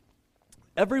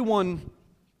Everyone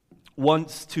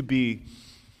wants to be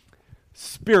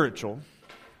spiritual.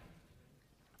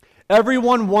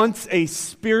 Everyone wants a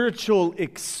spiritual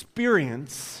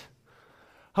experience.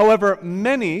 However,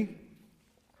 many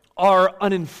are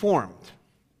uninformed.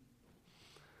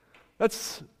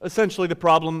 That's essentially the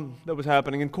problem that was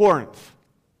happening in Corinth.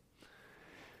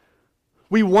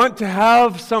 We want to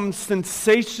have some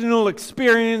sensational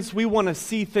experience. We want to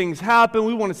see things happen.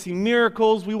 We want to see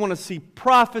miracles. We want to see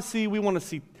prophecy. We want to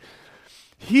see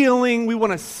healing. We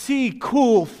want to see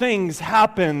cool things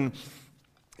happen.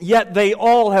 Yet they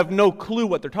all have no clue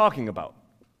what they're talking about.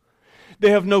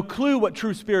 They have no clue what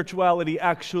true spirituality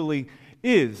actually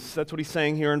is. That's what he's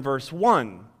saying here in verse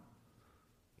 1.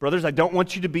 Brothers, I don't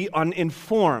want you to be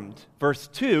uninformed. Verse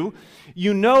 2,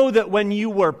 you know that when you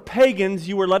were pagans,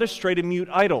 you were led astray to mute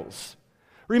idols.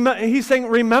 He's saying,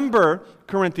 remember,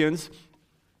 Corinthians,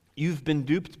 you've been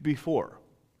duped before.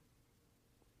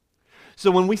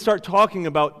 So when we start talking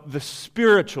about the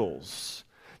spirituals,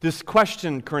 this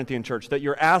question, Corinthian church, that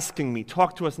you're asking me,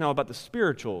 talk to us now about the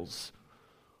spirituals,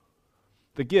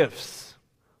 the gifts.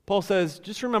 Paul says,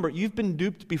 just remember, you've been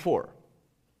duped before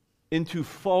into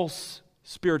false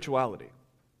spirituality,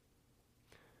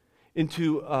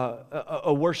 into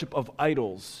a worship of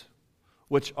idols,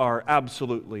 which are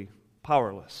absolutely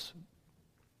powerless.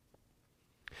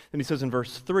 And he says in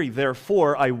verse 3,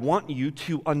 therefore, I want you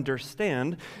to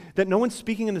understand that no one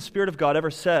speaking in the Spirit of God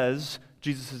ever says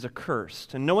Jesus is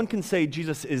accursed. And no one can say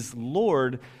Jesus is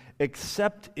Lord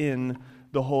except in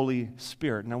the Holy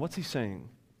Spirit. Now, what's he saying?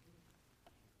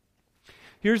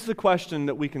 Here's the question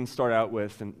that we can start out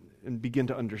with and begin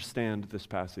to understand this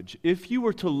passage. If you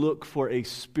were to look for a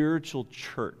spiritual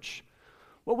church,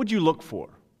 what would you look for?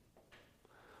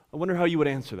 I wonder how you would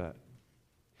answer that.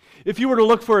 If you were to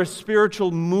look for a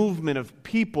spiritual movement of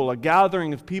people, a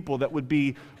gathering of people that would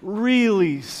be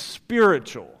really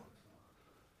spiritual,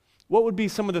 what would be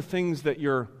some of the things that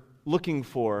you're looking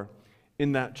for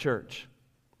in that church?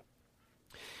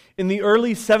 In the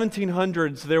early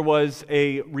 1700s, there was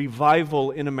a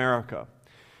revival in America.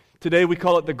 Today we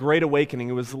call it the Great Awakening.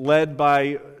 It was led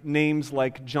by names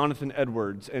like Jonathan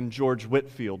Edwards and George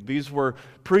Whitefield. These were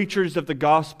preachers of the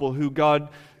gospel who God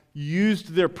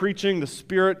used their preaching. The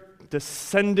Spirit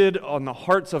descended on the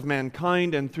hearts of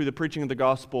mankind, and through the preaching of the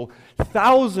gospel,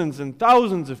 thousands and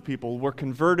thousands of people were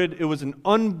converted. It was an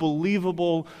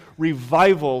unbelievable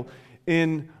revival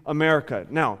in America.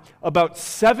 Now, about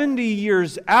 70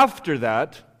 years after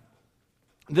that,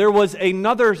 there was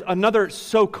another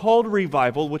so-called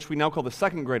revival, which we now call the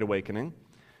Second Great Awakening,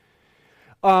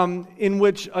 in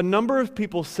which a number of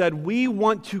people said, we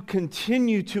want to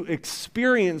continue to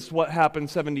experience what happened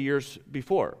 70 years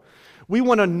before. We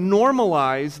want to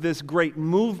normalize this great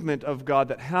movement of God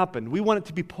that happened. We want it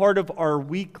to be part of our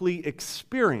weekly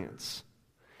experience.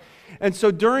 And so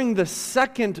during the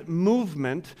second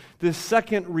movement, the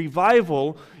second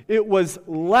revival, it was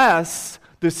less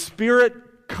the Spirit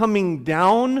coming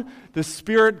down, the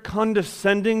Spirit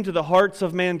condescending to the hearts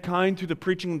of mankind through the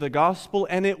preaching of the gospel,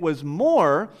 and it was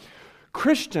more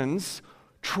Christians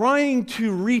trying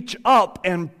to reach up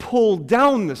and pull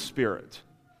down the Spirit.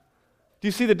 Do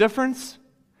you see the difference?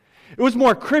 It was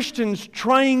more Christians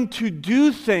trying to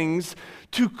do things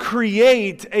to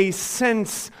create a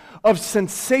sense of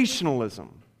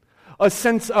sensationalism, a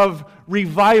sense of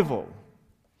revival.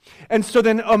 And so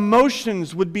then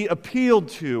emotions would be appealed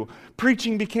to.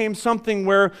 Preaching became something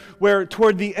where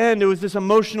toward the end it was this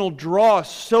emotional draw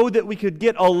so that we could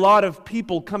get a lot of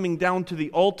people coming down to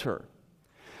the altar.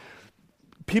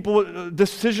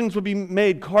 Decisions would be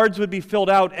made, cards would be filled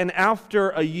out, and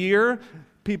after a year,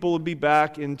 people would be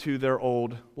back into their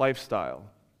old lifestyle.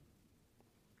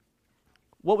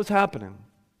 What was happening?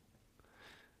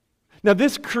 Now,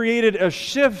 this created a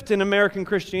shift in American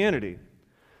Christianity.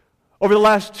 Over the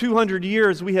last 200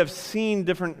 years, we have seen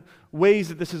different ways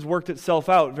that this has worked itself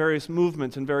out, various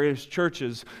movements and various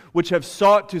churches, which have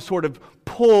sought to sort of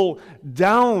pull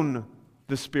down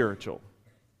the spiritual,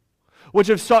 which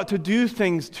have sought to do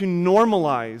things to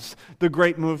normalize the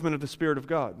great movement of the Spirit of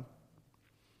God.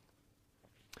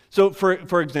 So,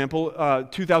 for example,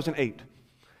 2008,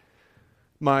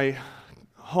 my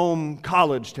home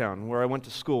college town where I went to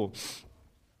school,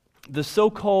 the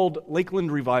so-called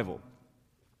Lakeland Revival.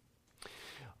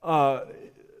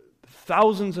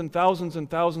 Thousands and thousands and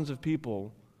thousands of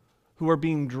people who are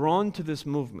being drawn to this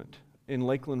movement in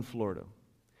Lakeland, Florida.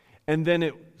 And then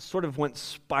it sort of went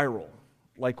spiral,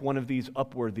 like one of these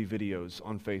Upworthy videos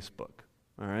on Facebook.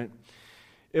 All right?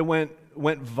 It went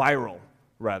viral,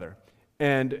 rather.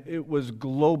 And it was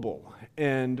global,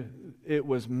 and it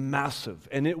was massive,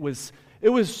 and it was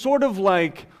sort of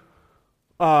like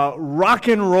rock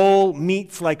and roll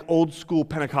meets like old school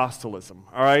Pentecostalism,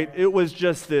 all right? It was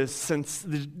just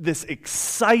this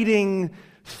exciting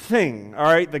thing, all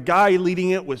right? The guy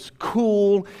leading it was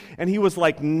cool, and he was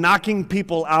like knocking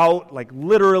people out, like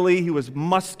literally. He was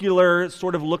muscular,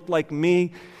 sort of looked like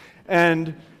me,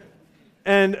 and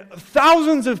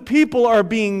thousands of people are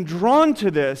being drawn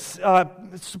to this,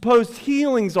 supposed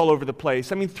healings all over the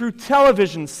place. I mean, through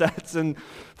television sets and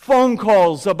phone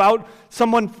calls about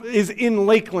someone is in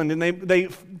Lakeland and they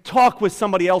talk with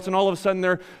somebody else and all of a sudden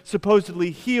they're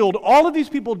supposedly healed. All of these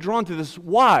people drawn to this.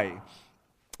 Why?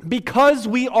 Because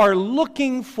we are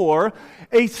looking for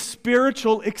a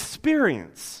spiritual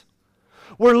experience.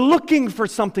 We're looking for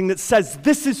something that says,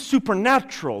 this is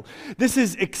supernatural, this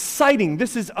is exciting,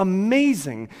 this is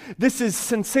amazing, this is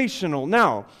sensational.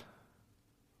 Now,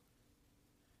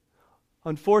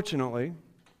 unfortunately,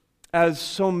 as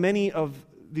so many of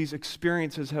these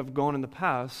experiences have gone in the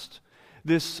past,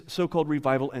 this so-called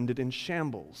revival ended in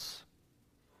shambles.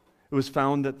 It was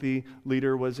found that the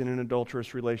leader was in an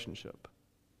adulterous relationship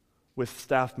with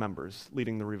staff members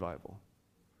leading the revival.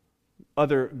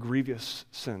 Other grievous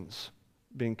sins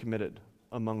being committed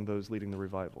among those leading the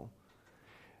revival.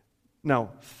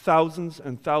 Now, thousands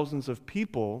and thousands of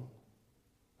people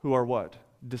who are what?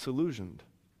 Disillusioned.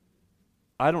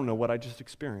 I don't know what I just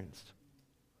experienced.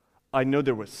 I know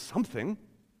there was something,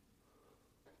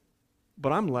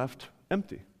 but I'm left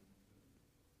empty.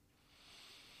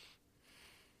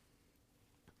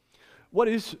 What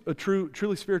is a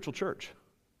truly spiritual church?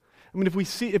 I mean, if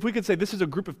we could say this is a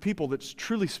group of people that's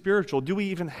truly spiritual, do we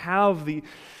even have the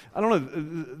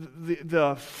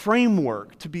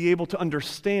framework to be able to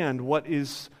understand what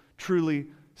is truly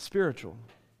spiritual?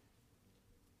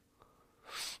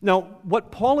 Now,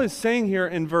 what Paul is saying here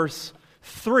in verse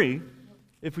 3,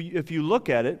 if you look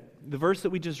at it, the verse that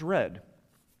we just read,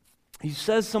 he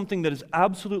says something that is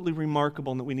absolutely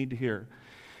remarkable and that we need to hear.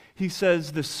 He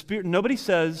says, nobody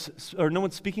says, or no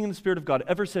one speaking in the Spirit of God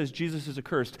ever says Jesus is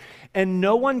accursed, and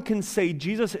no one can say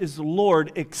Jesus is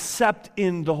Lord except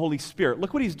in the Holy Spirit.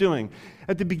 Look what he's doing.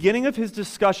 At the beginning of his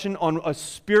discussion on a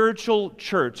spiritual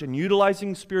church and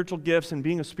utilizing spiritual gifts and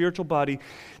being a spiritual body,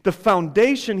 the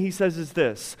foundation, he says, is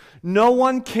this: no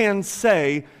one can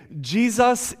say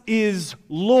Jesus is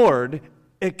Lord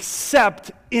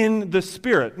except in the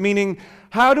Spirit. Meaning,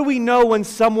 how do we know when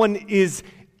someone is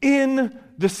in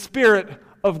the Spirit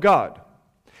of God?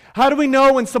 How do we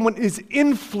know when someone is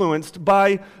influenced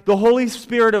by the Holy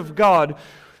Spirit of God?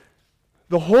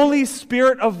 The Holy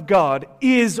Spirit of God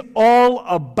is all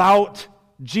about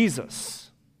Jesus.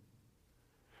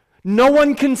 No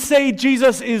one can say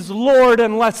Jesus is Lord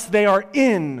unless they are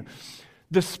in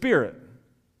the Spirit.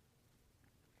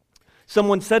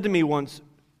 Someone said to me once,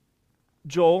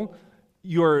 Joel,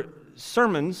 your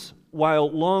sermons, while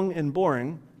long and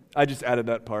boring, I just added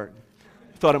that part.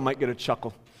 Thought it might get a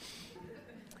chuckle.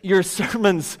 Your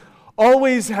sermons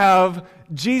always have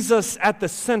Jesus at the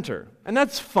center, and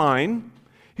that's fine.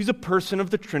 He's a person of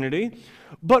the Trinity,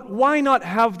 but why not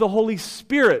have the Holy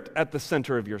Spirit at the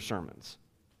center of your sermons?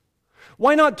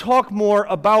 Why not talk more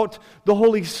about the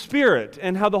Holy Spirit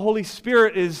and how the Holy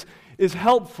Spirit is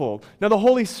helpful? Now, the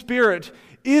Holy Spirit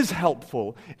is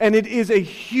helpful, and it is a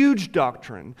huge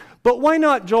doctrine, but why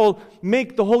not, Joel,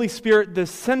 make the Holy Spirit the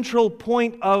central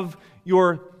point of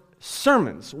your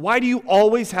sermons? Why do you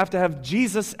always have to have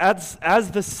Jesus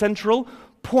as the central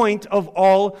point of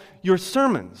all your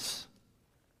sermons?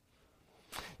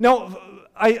 Now,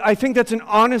 I think that's an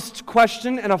honest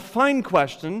question and a fine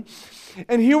question,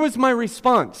 and here was my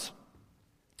response.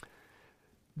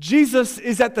 Jesus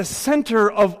is at the center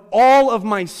of all of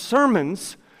my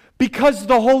sermons because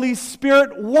the Holy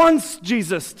Spirit wants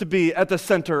Jesus to be at the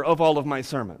center of all of my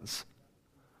sermons.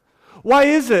 Why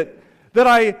is it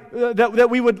that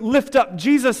we would lift up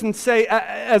Jesus and say,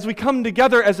 as we come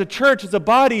together as a church, as a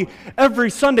body,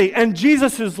 every Sunday, and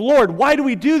Jesus is Lord? Why do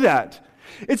we do that?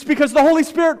 It's because the Holy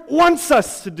Spirit wants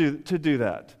us to do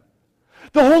that.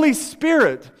 The Holy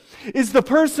Spirit is the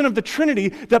person of the Trinity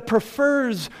that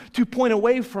prefers to point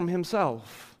away from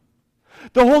himself.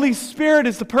 The Holy Spirit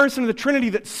is the person of the Trinity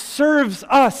that serves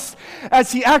us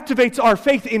as he activates our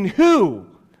faith in who?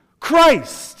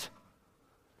 Christ.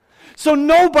 So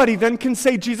nobody then can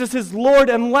say Jesus is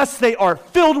Lord unless they are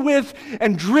filled with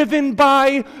and driven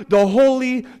by the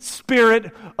Holy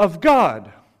Spirit of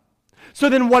God. So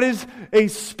then what is a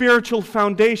spiritual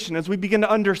foundation as we begin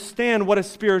to understand what a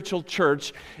spiritual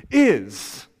church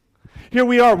is? Here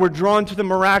we are, we're drawn to the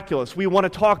miraculous. We want to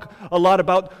talk a lot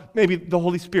about maybe the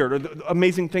Holy Spirit or the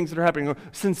amazing things that are happening, or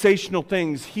sensational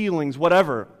things, healings,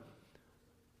 whatever.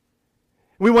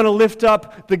 We want to lift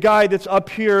up the guy that's up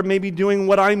here maybe doing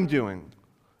what I'm doing.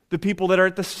 the people that are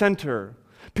at the center,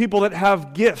 people that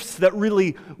have gifts that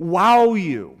really wow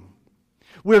you.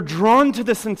 We're drawn to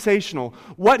the sensational.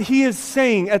 What he is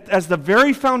saying as the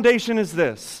very foundation is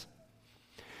this: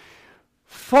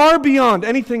 far beyond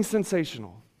anything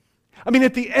sensational. I mean,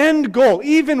 at the end goal,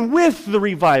 even with the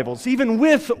revivals, even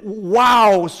with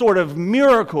wow sort of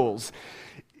miracles,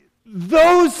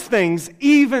 those things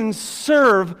even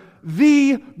serve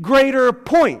the greater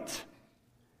point,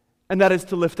 and that is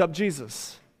to lift up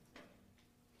Jesus.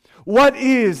 What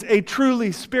is a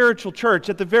truly spiritual church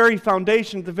at the very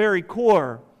foundation, at the very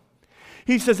core?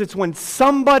 He says it's when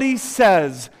somebody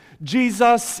says,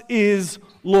 Jesus is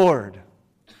Lord.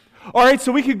 All right,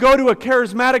 so we could go to a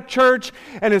charismatic church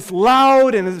and it's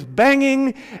loud and it's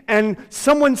banging and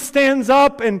someone stands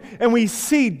up and we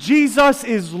see Jesus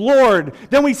is Lord.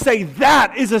 Then we say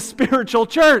that is a spiritual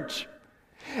church.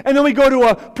 And then we go to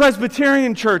a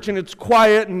Presbyterian church and it's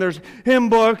quiet and there's hymn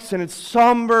books and it's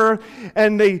somber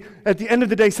and they, at the end of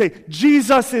the day, say,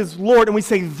 Jesus is Lord. And we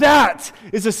say, that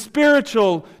is a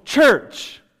spiritual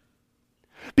church.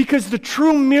 Because the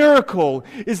true miracle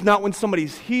is not when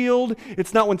somebody's healed.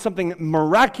 It's not when something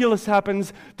miraculous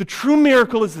happens. The true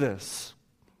miracle is this.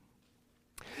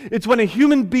 It's when a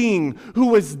human being who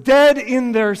was dead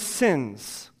in their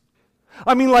sins,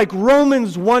 I mean like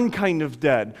Romans 1 kind of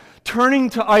dead, turning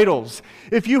to idols.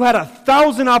 If you had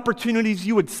 1,000 opportunities,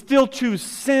 you would still choose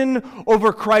sin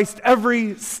over Christ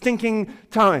every stinking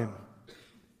time.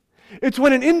 It's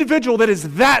when an individual that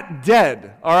is that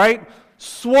dead, all right,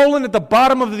 swollen at the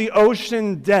bottom of the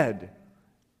ocean dead,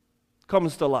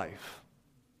 comes to life.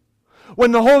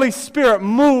 When the Holy Spirit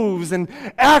moves and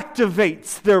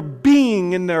activates their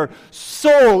being and their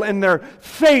soul and their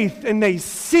faith, and they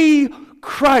see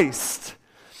Christ,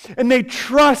 and they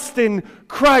trust in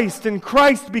Christ, and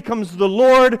Christ becomes the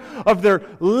Lord of their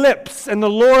lips and the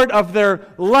Lord of their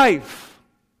life.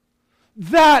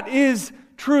 That is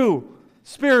true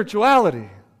spirituality.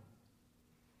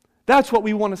 That's what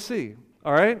we want to see,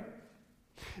 all right?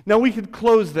 Now we could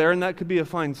close there, and that could be a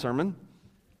fine sermon,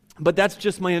 but that's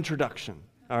just my introduction,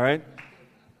 all right?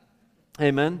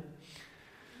 Amen?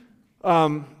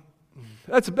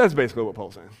 That's basically what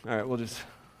Paul's saying. All right, we'll just...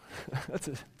 That's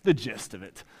the gist of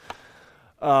it.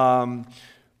 Now,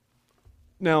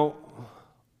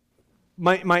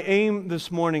 my aim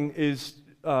this morning is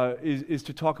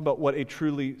to talk about what a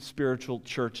truly spiritual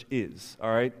church is, all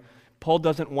right? Paul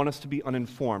doesn't want us to be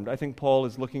uninformed. I think Paul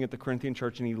is looking at the Corinthian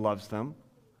church and he loves them.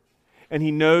 And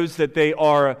he knows that they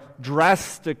are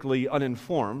drastically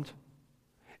uninformed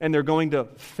and they're going to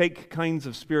fake kinds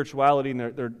of spirituality and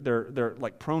they're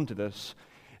like prone to this.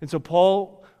 And so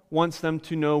Paul wants them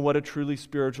to know what a truly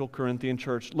spiritual Corinthian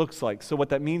church looks like. So what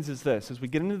that means is this: as we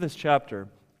get into this chapter,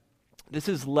 this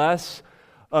is less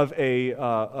of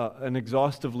an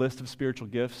exhaustive list of spiritual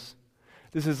gifts.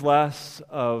 This is less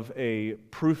of a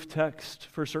proof text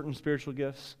for certain spiritual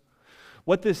gifts.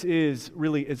 What this is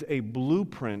really is a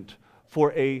blueprint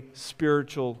for a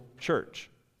spiritual church.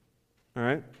 All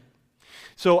right?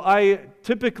 So I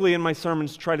typically in my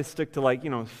sermons try to stick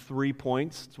to 3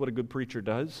 points. It's what a good preacher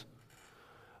does.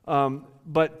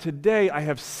 But today I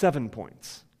have 7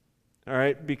 points, all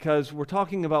right, because we're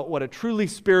talking about what a truly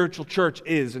spiritual church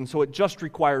is, and so it just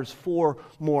requires 4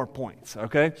 more points,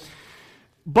 okay?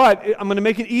 But I'm going to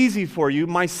make it easy for you.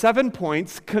 My 7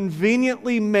 points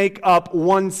conveniently make up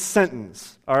one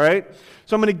sentence, all right?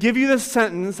 So I'm going to give you this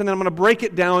sentence, and then I'm going to break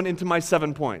it down into my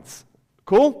 7 points.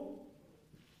 Cool?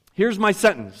 Here's my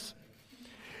sentence.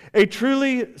 A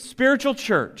truly spiritual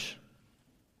church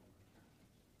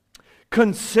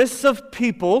consists of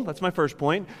people, that's my first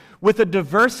point, with a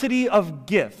diversity of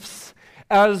gifts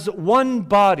as one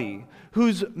body,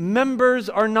 whose members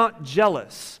are not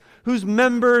jealous, whose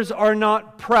members are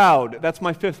not proud. That's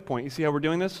my 5th point. You see how we're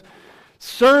doing this?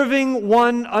 Serving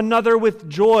one another with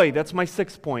joy. That's my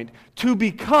 6th point. To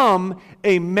become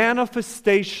a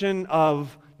manifestation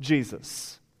of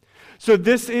Jesus. So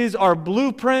this is our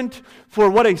blueprint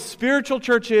for what a spiritual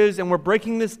church is, and we're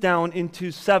breaking this down into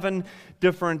 7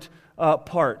 different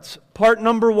parts. Part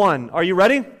number 1. Are you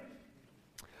ready?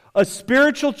 A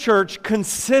spiritual church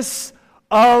consists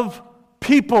of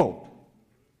people.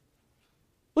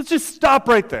 Let's just stop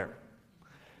right there.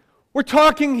 We're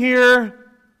talking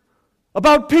here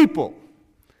about people.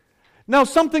 Now,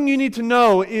 something you need to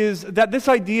know is that this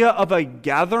idea of a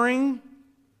gathering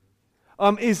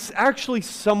is actually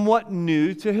somewhat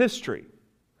new to history.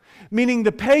 Meaning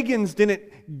the pagans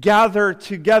didn't gather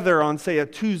together on, say, a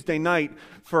Tuesday night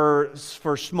for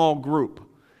small group,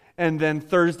 and then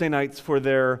Thursday nights for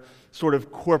their sort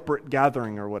of corporate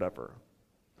gathering or whatever.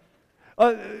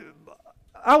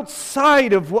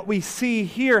 outside of what we see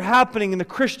here happening in the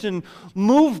Christian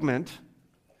movement,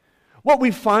 what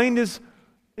we find is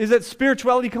that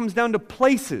spirituality comes down to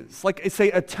places, like,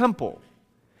 say, a temple.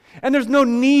 And there's no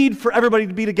need for everybody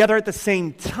to be together at the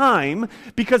same time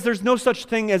because there's no such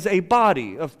thing as a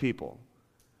body of people.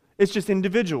 It's just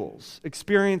individuals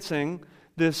experiencing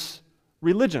this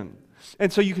religion.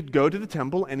 And so you could go to the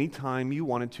temple anytime you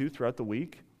wanted to throughout the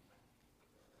week.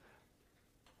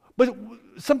 But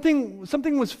something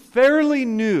was fairly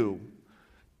new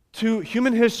to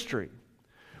human history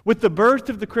with the birth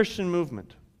of the Christian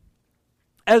movement.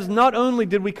 As not only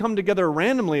did we come together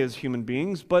randomly as human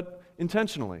beings, but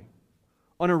intentionally,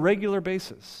 on a regular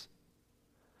basis.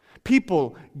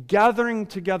 People gathering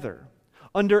together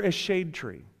under a shade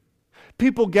tree.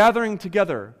 People gathering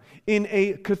together in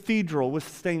a cathedral with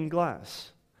stained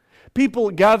glass. People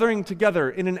gathering together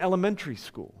in an elementary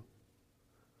school.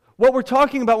 What we're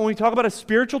talking about when we talk about a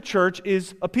spiritual church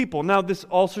is a people. Now, this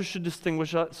also should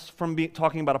distinguish us from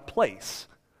talking about a place.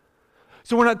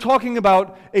 So we're not talking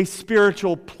about a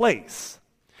spiritual place.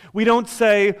 We don't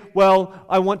say, well,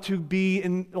 I want to be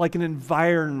in like an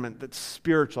environment that's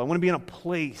spiritual. I want to be in a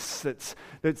place that's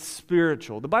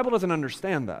spiritual. The Bible doesn't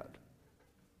understand that.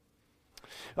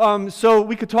 So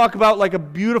we could talk about like a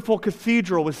beautiful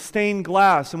cathedral with stained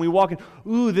glass, and we walk in,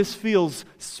 ooh, this feels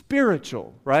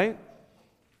spiritual, right?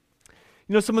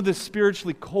 You know, some of the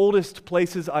spiritually coldest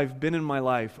places I've been in my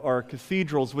life are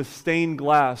cathedrals with stained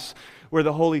glass where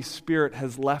the Holy Spirit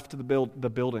has left the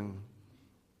building.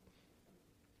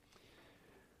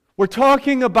 We're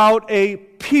talking about a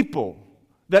people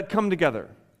that come together,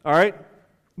 all right?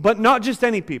 But not just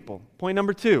any people. Point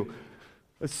number 2.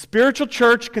 A spiritual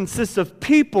church consists of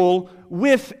people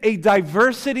with a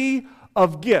diversity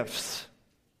of gifts.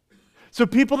 So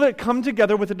people that come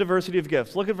together with a diversity of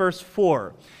gifts. Look at verse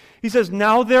 4. He says,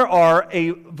 now there are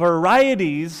a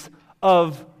varieties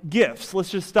of gifts. Let's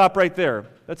just stop right there.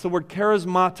 That's the word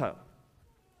charismata.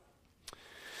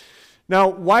 Now,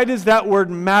 why does that word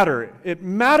matter? It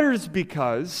matters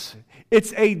because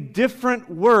it's a different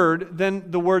word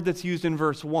than the word that's used in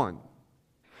verse 1.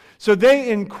 So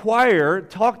they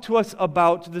talk to us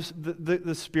about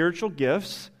the spiritual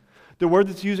gifts. The word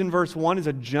that's used in verse 1 is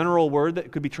a general word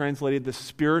that could be translated the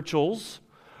spirituals,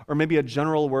 or maybe a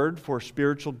general word for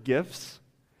spiritual gifts.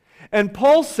 And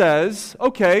Paul says,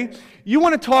 okay, you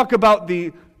want to talk about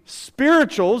the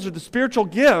spirituals or the spiritual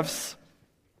gifts?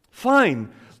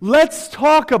 Fine. Let's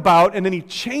talk about, and then he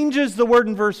changes the word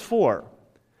in verse 4.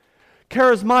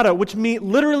 Charismata, which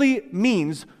literally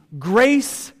means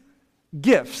grace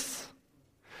gifts.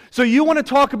 So you want to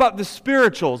talk about the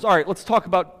spirituals. All right, let's talk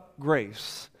about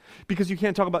grace. Because you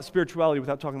can't talk about spirituality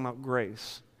without talking about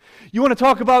grace. You want to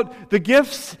talk about the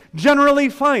gifts? Generally,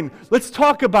 fine. Let's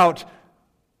talk about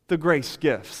the grace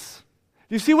gifts.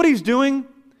 Do you see what he's doing?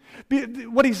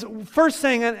 What he's first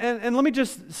saying, and let me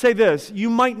just say this, you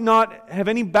might not have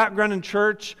any background in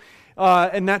church,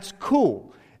 and that's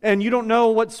cool. And you don't know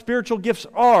what spiritual gifts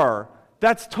are.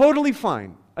 That's totally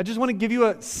fine. I just want to give you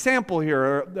a sample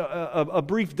here, a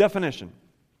brief definition.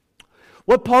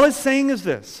 What Paul is saying is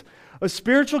this: a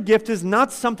spiritual gift is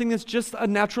not something that's just a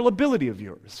natural ability of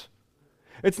yours.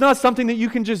 It's not something that you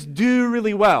can just do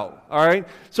really well, all right?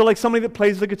 So like somebody that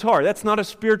plays the guitar, that's not a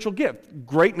spiritual gift.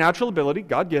 Great natural ability,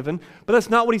 God-given, but that's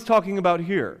not what he's talking about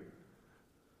here.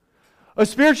 A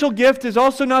spiritual gift is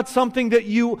also not something that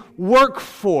you work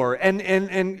for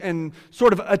and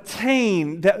sort of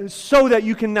attain so that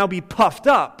you can now be puffed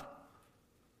up.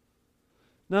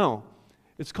 No,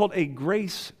 it's called a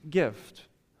grace gift.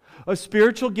 A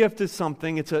spiritual gift is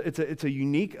something, it's a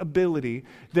unique ability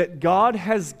that God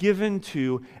has given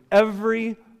to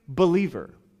every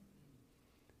believer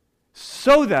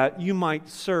so that you might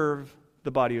serve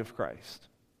the body of Christ.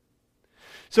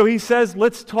 So he says,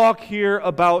 let's talk here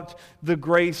about the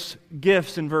grace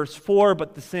gifts in verse 4,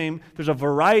 but there's a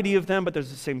variety of them, but there's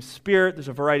the same Spirit. There's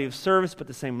a variety of service, but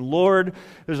the same Lord.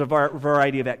 There's a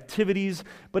variety of activities,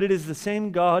 but it is the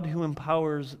same God who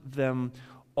empowers them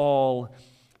all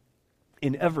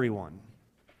in everyone.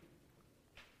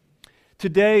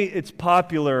 Today, it's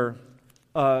popular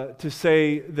to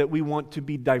say that we want to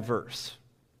be diverse.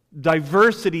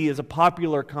 Diversity is a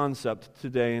popular concept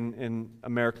today in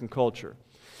American culture.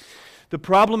 The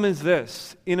problem is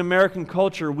this: in American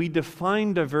culture, we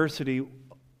define diversity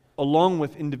along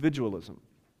with individualism,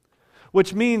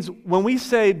 which means when we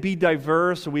say be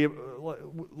diverse, or we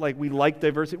like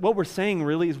diversity, what we're saying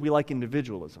really is we like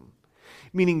individualism.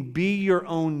 Meaning, be your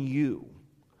own you.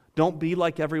 Don't be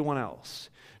like everyone else.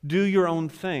 Do your own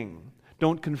thing.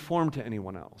 Don't conform to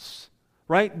anyone else.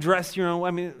 Right? Dress your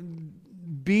own.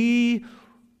 Be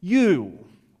you.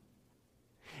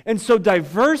 And so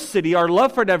diversity, our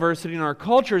love for diversity in our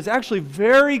culture is actually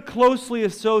very closely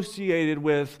associated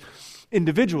with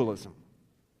individualism.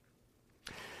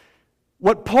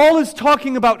 What Paul is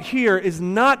talking about here is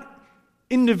not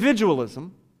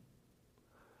individualism,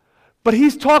 but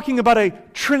he's talking about a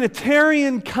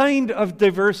Trinitarian kind of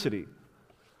diversity.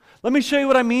 Let me show you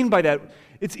what I mean by that.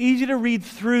 It's easy to read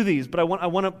through these, but I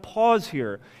want to pause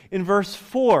here. In verse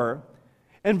 4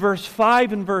 and verse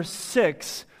 5 and verse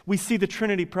 6, we see the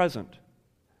Trinity present.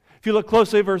 If you look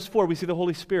closely at verse 4, we see the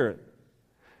Holy Spirit.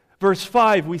 Verse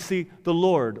 5, we see the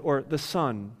Lord, or the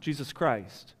Son, Jesus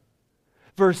Christ.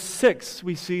 Verse 6,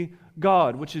 we see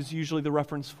God, which is usually the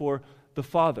reference for the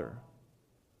Father.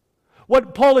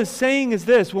 What Paul is saying is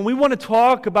this: when we want to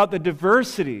talk about the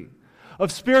diversity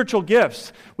of spiritual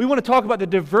gifts, we want to talk about the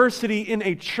diversity in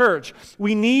a church,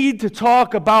 we need to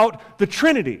talk about the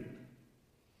Trinity.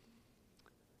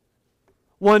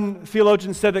 One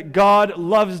theologian said that God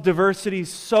loves diversity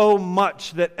so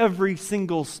much that every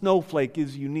single snowflake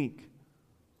is unique.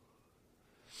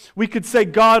 We could say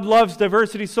God loves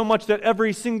diversity so much that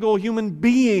every single human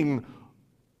being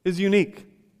is unique.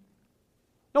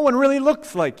 No one really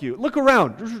looks like you. Look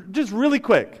around, just really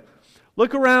quick.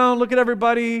 Look around, look at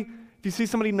everybody. If you see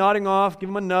somebody nodding off, give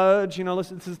them a nudge.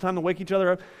 Listen, this is time to wake each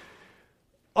other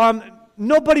up.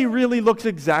 Nobody really looks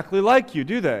exactly like you,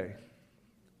 do they?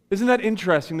 Isn't that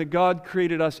interesting that God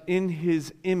created us in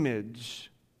His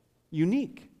image,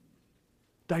 unique,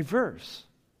 diverse,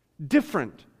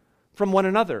 different from one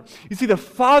another? You see, the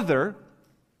Father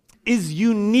is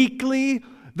uniquely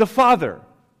the Father.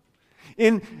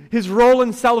 In His role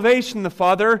in salvation, the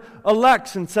Father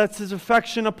elects and sets His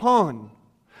affection upon.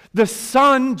 The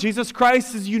Son, Jesus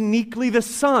Christ, is uniquely the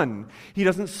Son. He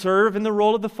doesn't serve in the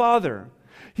role of the Father.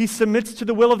 He submits to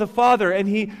the will of the Father, and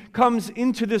He comes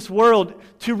into this world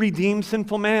to redeem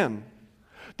sinful man.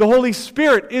 The Holy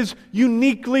Spirit is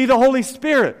uniquely the Holy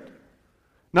Spirit.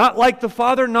 Not like the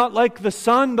Father, not like the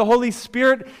Son. The Holy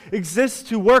Spirit exists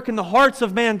to work in the hearts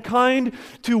of mankind,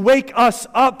 to wake us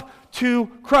up to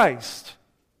Christ.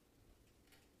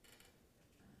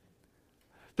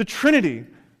 The Trinity,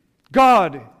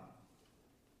 God,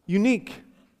 unique,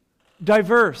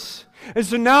 diverse. And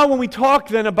so now when we talk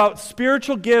then about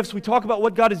spiritual gifts, we talk about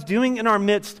what God is doing in our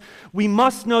midst, we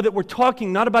must know that we're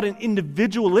talking not about an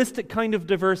individualistic kind of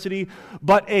diversity,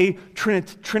 but a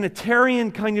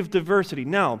Trinitarian kind of diversity.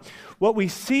 Now, what we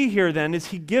see here then is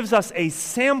He gives us a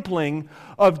sampling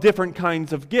of different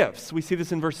kinds of gifts. We see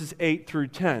this in verses 8 through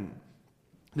 10.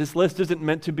 This list isn't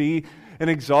meant to be an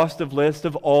exhaustive list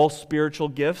of all spiritual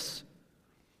gifts,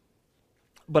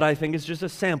 but I think it's just a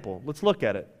sample. Let's look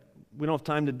at it. We don't have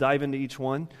time to dive into each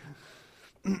one,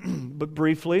 but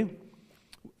briefly,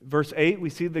 verse 8, we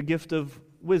see the gift of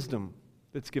wisdom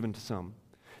that's given to some.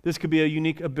 This could be a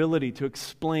unique ability to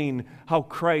explain how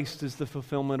Christ is the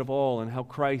fulfillment of all and how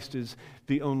Christ is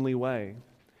the only way.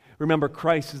 Remember,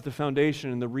 Christ is the foundation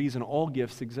and the reason all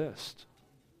gifts exist.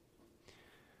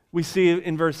 We see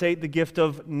in verse 8 the gift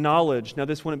of knowledge. Now,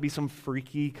 this wouldn't be some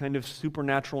freaky kind of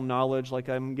supernatural knowledge like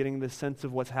I'm getting the sense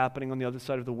of what's happening on the other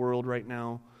side of the world right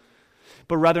now.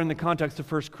 But rather in the context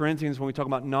of 1 Corinthians, when we talk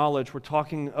about knowledge, we're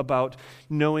talking about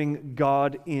knowing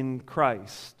God in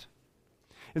Christ.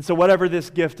 And so whatever this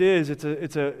gift is, it's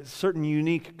a certain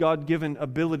unique God-given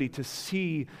ability to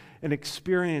see and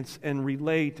experience and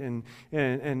relate and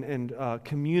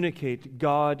communicate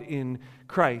God in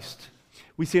Christ.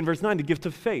 We see in verse 9 the gift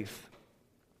of faith.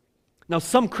 Now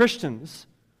some Christians,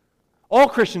 all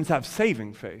Christians have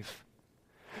saving faith,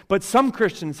 but some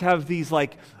Christians have these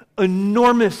like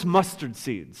enormous mustard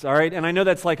seeds, all right? And I know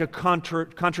that's like a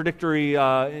contradictory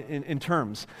in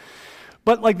terms.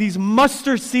 But like these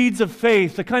mustard seeds of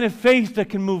faith, the kind of faith that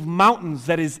can move mountains,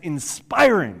 that is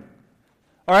inspiring,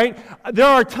 all right? There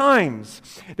are times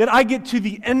that I get to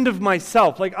the end of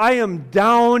myself, like I am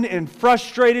down and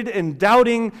frustrated and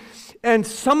doubting, and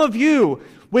some of you,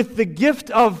 with the gift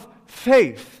of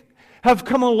faith, have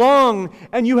come along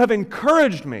and you have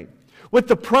encouraged me with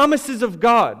the promises of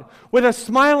God, with a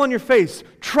smile on your face.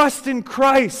 Trust in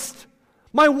Christ.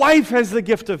 My wife has the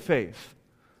gift of faith.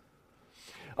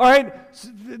 All right?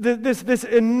 This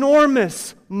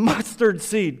enormous mustard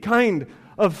seed kind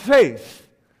of faith.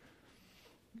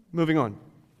 Moving on.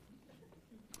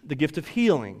 The gift of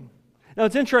healing. Now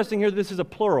it's interesting here that this is a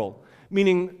plural,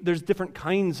 meaning there's different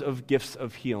kinds of gifts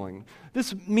of healing.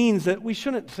 This means that we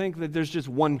shouldn't think that there's just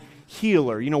one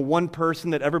healer, one person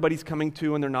that everybody's coming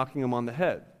to and they're knocking them on the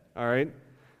head, all right?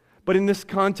 But in this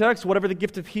context, whatever the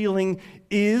gift of healing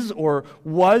is or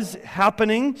was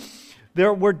happening,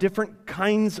 there were different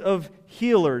kinds of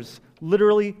healers,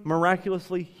 literally,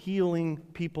 miraculously healing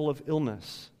people of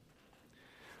illness.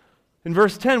 In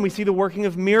verse 10, we see the working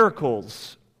of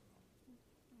miracles.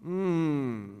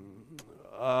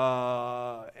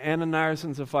 Ananias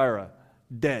and Sapphira,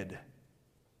 dead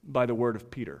by the word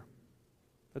of Peter.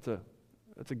 That's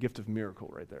a gift of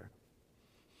miracle right there.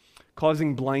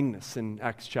 Causing blindness in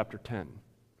Acts chapter 10.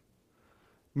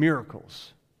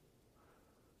 Miracles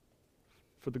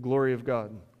for the glory of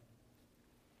God.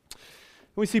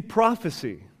 We see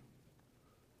prophecy,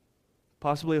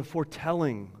 possibly a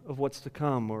foretelling of what's to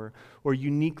come, or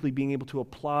uniquely being able to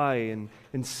apply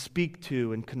and speak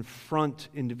to and confront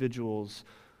individuals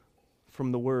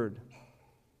from the Word.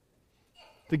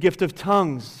 The gift of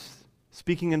tongues,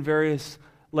 speaking in various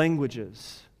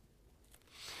languages.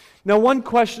 Now, one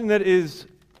question that is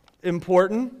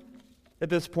important at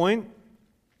this point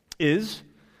is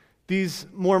these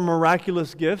more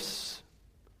miraculous gifts,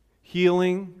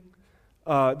 healing,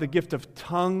 the gift of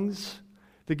tongues,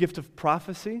 the gift of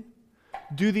prophecy.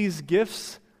 Do these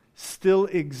gifts still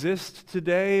exist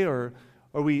today, or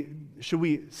should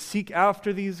we seek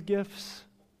after these gifts?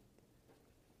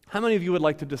 How many of you would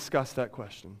like to discuss that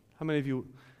question? How many of you?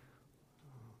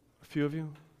 A few of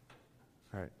you?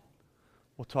 All right.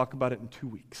 We'll talk about it in 2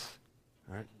 weeks.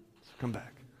 All right? So come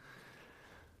back.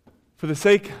 For the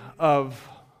sake of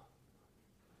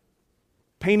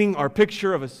painting our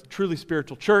picture of a truly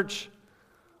spiritual church,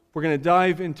 we're going to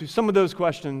dive into some of those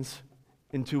questions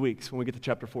in 2 weeks when we get to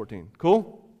chapter 14.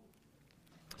 Cool?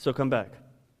 So come back.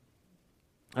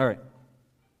 All right.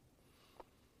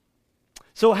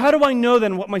 So how do I know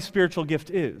then what my spiritual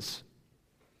gift is?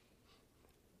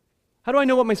 How do I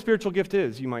know what my spiritual gift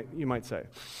is, you might say?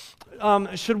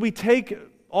 Should we take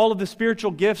all of the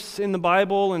spiritual gifts in the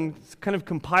Bible and kind of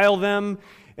compile them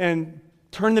and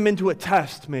turn them into a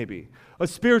test, maybe? A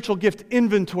spiritual gift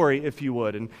inventory, if you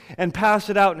would, and pass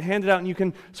it out and hand it out, and you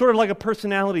can, sort of like a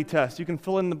personality test, you can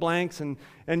fill in the blanks and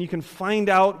you can find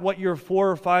out what your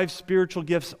 4 or 5 spiritual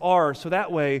gifts are, so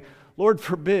that way, Lord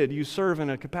forbid, you serve in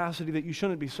a capacity that you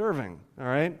shouldn't be serving, all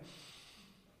right?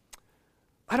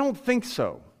 I don't think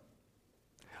so.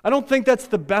 I don't think that's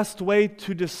the best way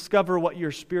to discover what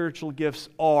your spiritual gifts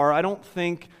are. I don't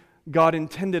think God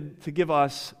intended to give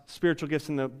us spiritual gifts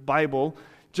in the Bible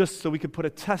just so we could put a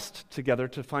test together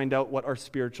to find out what our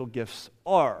spiritual gifts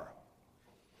are.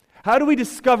 How do we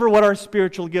discover what our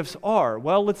spiritual gifts are?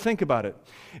 Well, let's think about it.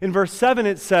 In verse 7,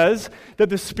 it says that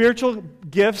the spiritual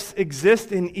gifts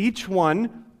exist in each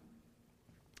one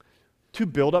to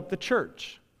build up the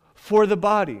church, for the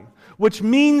body. Which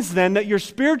means then that your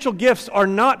spiritual gifts are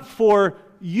not for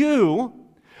you,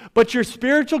 but your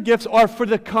spiritual gifts are for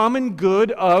the common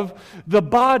good of the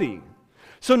body.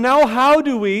 So now how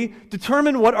do we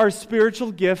determine what our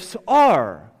spiritual gifts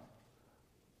are?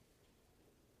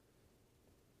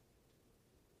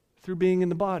 Through being in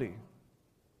the body,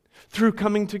 through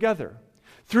coming together,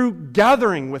 through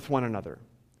gathering with one another.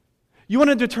 You want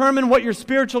to determine what your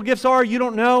spiritual gifts are? You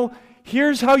don't know?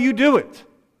 Here's how you do it.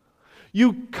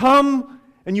 You come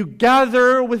and you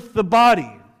gather with the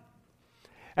body.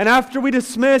 And after we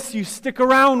dismiss, you stick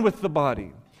around with the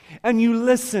body. And you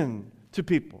listen to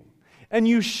people. And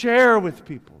you share with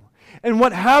people. And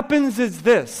what happens is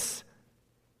this.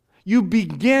 You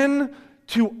begin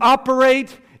to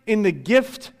operate in the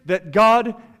gift that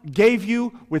God gave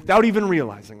you without even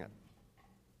realizing it.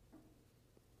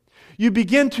 You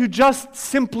begin to just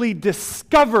simply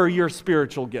discover your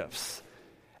spiritual gifts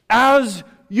as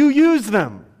you use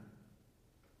them.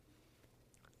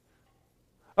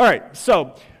 All right,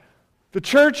 so the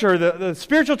church, or the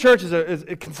spiritual church,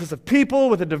 it consists of people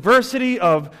with a diversity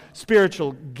of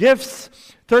spiritual gifts.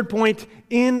 Third point,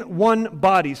 in one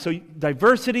body. So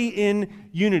diversity in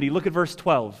unity. Look at verse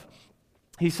 12.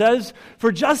 He says,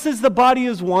 "For just as the body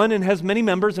is one and has many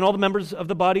members, and all the members of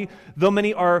the body, though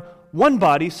many, are one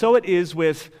body, so it is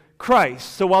with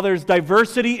Christ." So while there's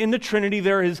diversity in the Trinity,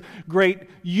 there is great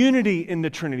unity in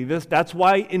the Trinity. That's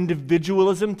why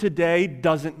individualism today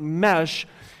doesn't mesh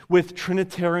with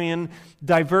Trinitarian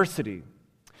diversity.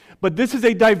 But this is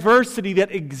a diversity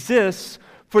that exists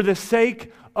for the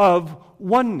sake of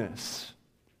oneness.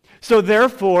 So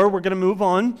therefore, we're going to move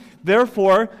on.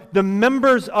 Therefore, the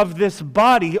members of this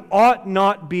body ought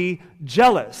not be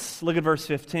jealous. Look at verse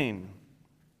 15.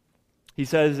 He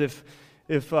says, if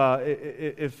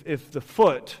the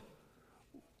foot,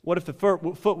 what if the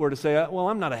foot were to say, well,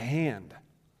 I'm not a hand,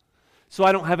 so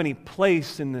I don't have any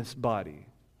place in this body?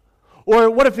 Or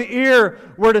what if the ear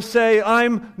were to say,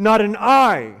 I'm not an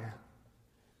eye,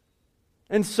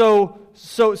 and so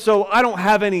I don't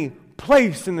have any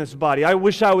place in this body. I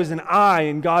wish I was an eye,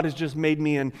 and God has just made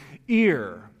me an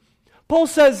ear. Paul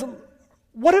says,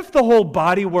 what if the whole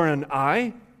body were an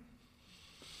eye?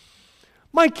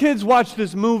 My kids watch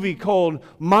this movie called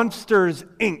Monsters,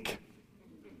 Inc.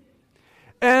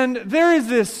 And there is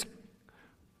this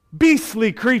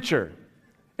beastly creature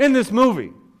in this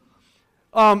movie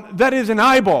that is an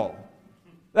eyeball.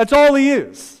 That's all he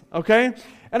is, okay?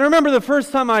 And I remember the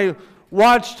first time I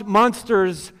watched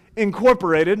Monsters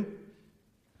Incorporated,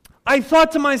 I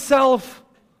thought to myself,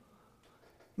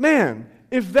 man,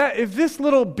 if this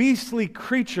little beastly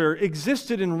creature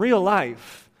existed in real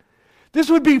life, this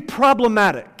would be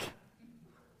problematic.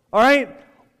 All right?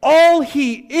 All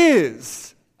he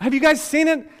is, have you guys seen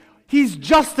it? He's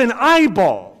just an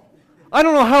eyeball. I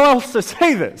don't know how else to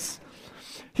say this.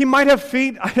 He might have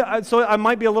feet, so I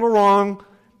might be a little wrong.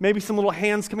 Maybe some little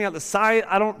hands coming out the side.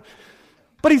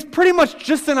 But he's pretty much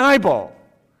just an eyeball.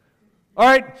 All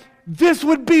right? This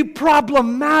would be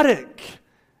problematic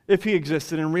if he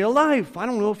existed in real life. I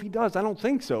don't know if he does. I don't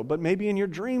think so. But maybe in your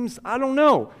dreams, I don't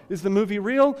know. Is the movie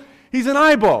real? He's an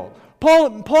eyeball.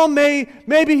 Paul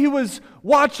maybe he was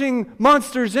watching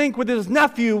Monsters, Inc. with his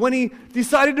nephew when he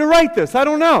decided to write this. I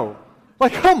don't know.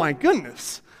 Like, oh my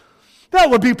goodness. That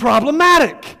would be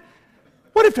problematic.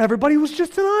 What if everybody was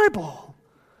just an eyeball?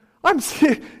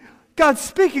 God's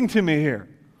speaking to me here.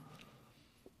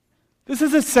 This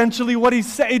is essentially what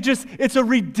he's saying. It's a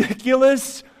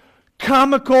ridiculous,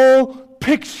 comical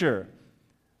picture.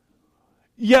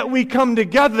 Yet we come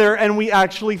together and we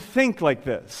actually think like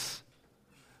this.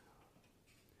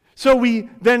 So we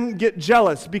then get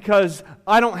jealous because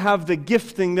I don't have the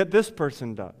gifting that this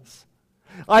person does.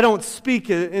 I don't speak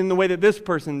in the way that this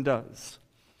person does.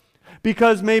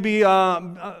 Because maybe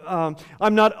I'm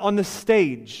not on the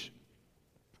stage.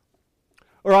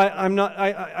 Or I'm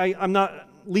not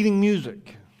leading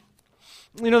music.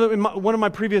 You know, in one of my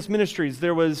previous ministries,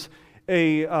 there was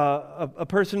a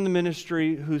person in the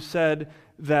ministry who said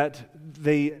that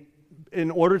in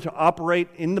order to operate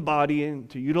in the body and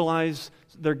to utilize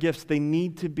their gifts, they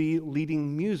need to be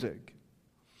leading music.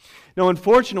 Now,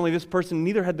 unfortunately, this person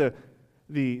neither had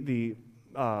the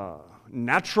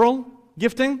natural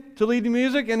gifting to lead the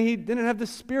music, and he didn't have the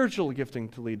spiritual gifting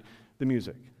to lead the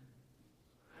music.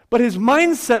 But his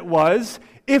mindset was,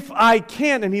 if I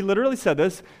can't, and he literally said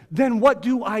this, then what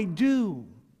do I do?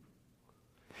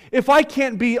 If I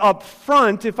can't be up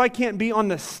front, if I can't be on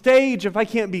the stage, if I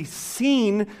can't be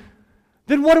seen,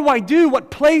 then what do I do?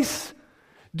 What place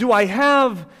do I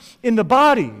have in the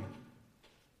body?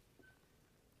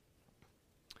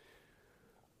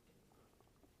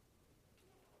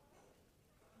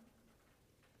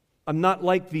 I'm not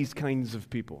like these kinds of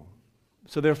people,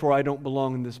 so therefore I don't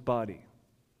belong in this body.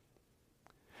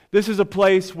 This is a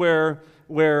place where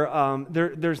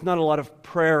there's not a lot of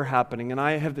prayer happening, and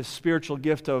I have this spiritual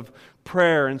gift of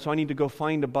prayer, and so I need to go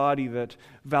find a body that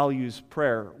values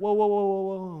prayer.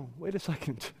 Whoa, wait a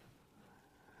second.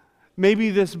 Maybe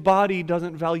this body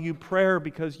doesn't value prayer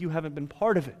because you haven't been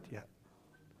part of it yet.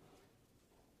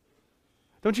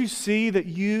 Don't you see that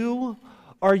you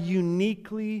are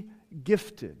uniquely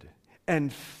gifted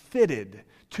and fitted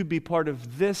to be part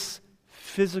of this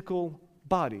physical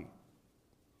body?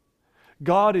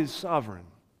 God is sovereign.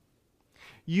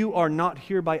 You are not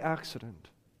here by accident.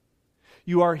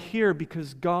 You are here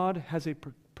because God has a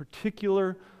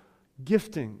particular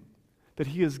gifting that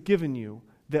He has given you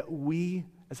that we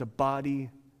as a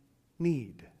body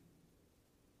need.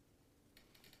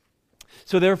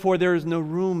 So therefore, there is no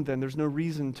room then, there's no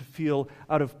reason to feel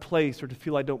out of place or to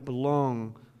feel I don't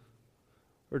belong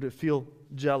or to feel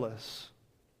jealous.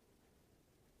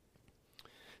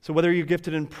 So whether you're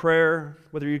gifted in prayer,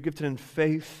 whether you're gifted in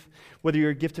faith, whether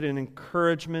you're gifted in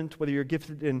encouragement, whether you're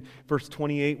gifted in verse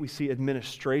 28, we see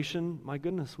administration. My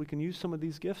goodness, we can use some of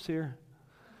these gifts here.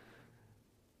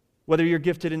 Whether you're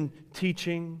gifted in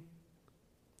teaching,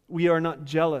 we are not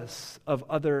jealous of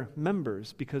other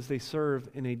members because they serve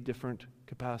in a different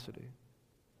capacity.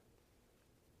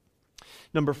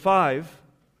 Number 5,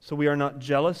 so we are not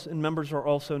jealous, and members are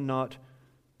also not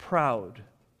proud.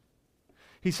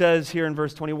 He says here in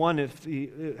verse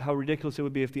 21, how ridiculous it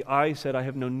would be if the eye said, I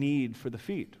have no need for the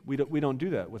feet. We don't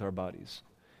do that with our bodies.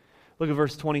 Look at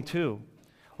verse 22.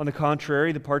 On the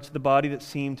contrary, the parts of the body that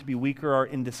seem to be weaker are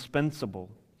indispensable.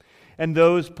 And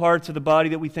those parts of the body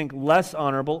that we think less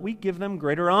honorable, we give them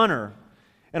greater honor.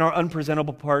 And our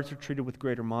unpresentable parts are treated with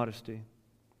greater modesty.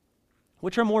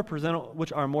 Which are more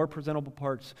presentable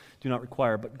parts do not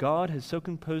require. But God has so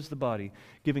composed the body,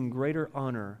 giving greater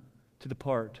honor to the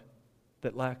part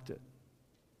that lacked it.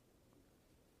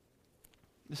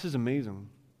 This is amazing.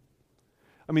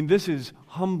 I mean, this is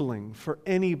humbling for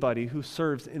anybody who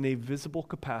serves in a visible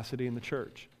capacity in the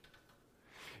church.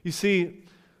 You see,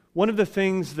 one of the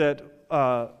things that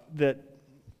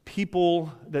people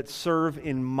that serve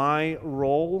in my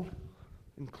role,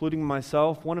 including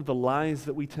myself, one of the lies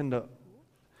that we tend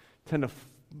to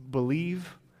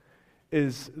believe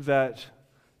is that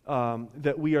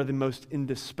we are the most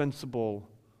indispensable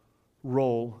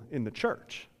role in the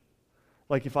church.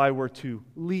 Like if I were to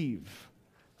leave,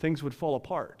 things would fall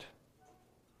apart.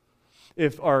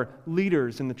 If our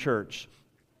leaders in the church,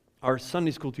 our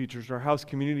Sunday school teachers, our house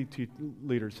community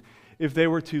leaders, if they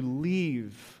were to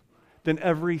leave, then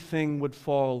everything would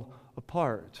fall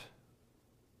apart.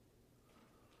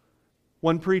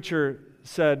 One preacher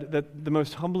said that the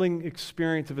most humbling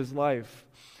experience of his life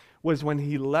was when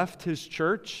he left his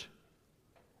church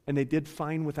and they did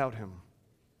fine without him.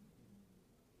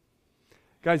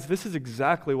 Guys, this is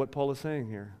exactly what Paul is saying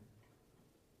here.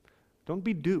 Don't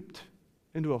be duped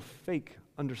into a fake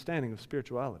understanding of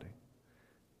spirituality.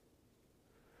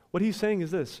 What he's saying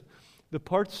is this: the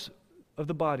parts of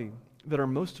the body that are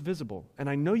most visible, and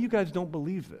I know you guys don't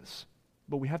believe this,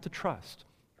 but we have to trust.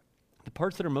 The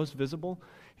parts that are most visible,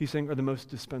 he's saying, are the most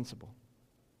dispensable.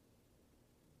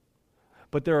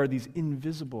 But there are these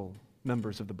invisible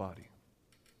members of the body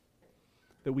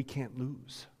that we can't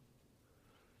lose.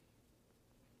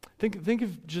 Think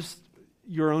of just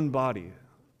your own body.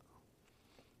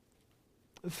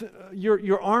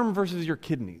 Your arm versus your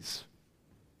kidneys.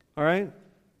 All right?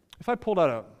 If I pulled out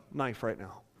a knife right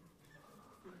now,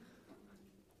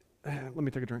 let me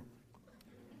take a drink.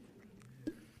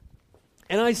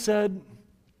 And I said,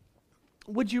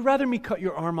 would you rather me cut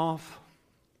your arm off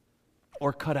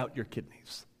or cut out your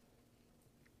kidneys?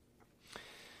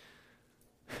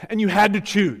 And you had to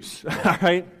choose, all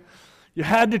right? You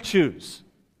had to choose.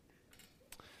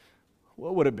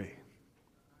 What would it be?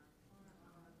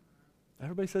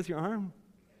 Everybody says your arm.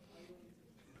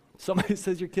 Somebody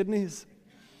says your kidneys.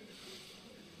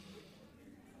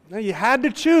 Now you had to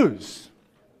choose.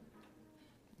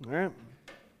 All right?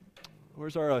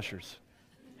 Where's our ushers?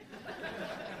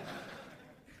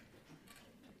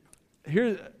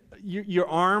 Here, your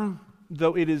arm,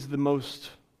 though it is the most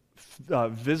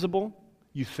visible,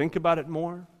 you think about it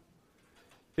more.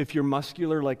 If you're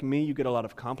muscular like me, you get a lot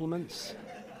of compliments.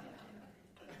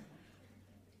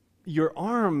 Your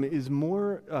arm is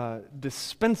more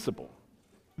dispensable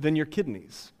than your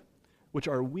kidneys, which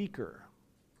are weaker,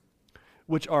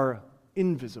 which are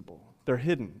invisible. They're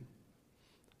hidden.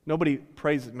 Nobody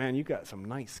praises, man, you got some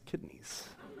nice kidneys.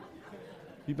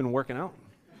 You've been working out.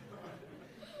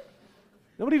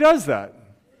 Nobody does that.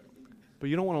 But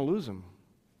you don't want to lose them.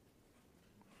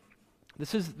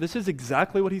 This is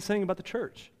exactly what he's saying about the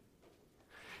church.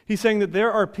 He's saying that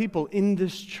there are people in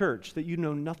this church that you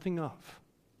know nothing of.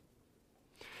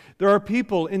 There are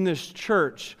people in this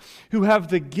church who have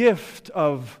the gift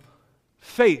of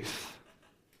faith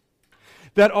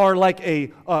that are like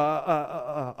a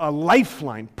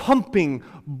lifeline, pumping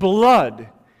blood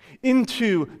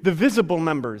into the visible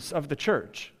members of the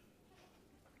church.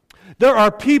 There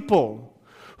are people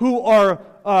who are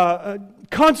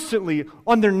constantly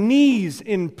on their knees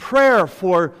in prayer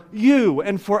for you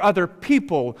and for other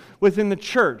people within the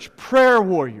church, prayer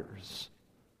warriors.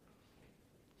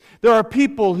 There are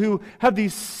people who have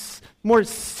these more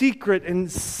secret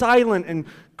and silent and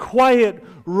quiet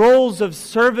roles of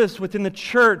service within the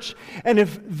church. And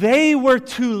if they were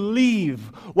to leave,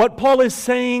 what Paul is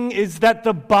saying is that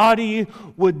the body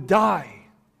would die.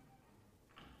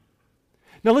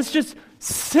 Now let's just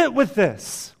sit with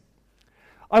this.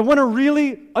 I want to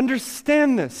really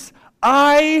understand this.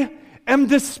 I am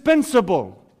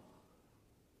dispensable.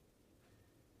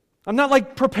 I'm not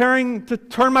like preparing to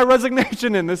turn my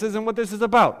resignation in. This isn't what this is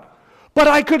about. But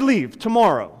I could leave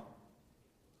tomorrow.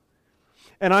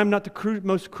 And I'm not the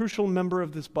most crucial member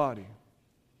of this body.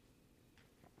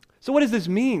 So what does this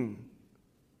mean?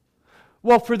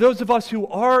 Well, for those of us who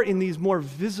are in these more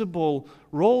visible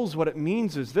roles, what it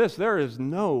means is this: there is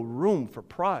no room for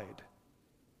pride.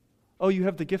 Oh, you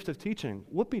have the gift of teaching.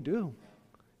 Whoopee-doo.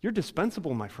 You're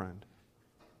dispensable, my friend.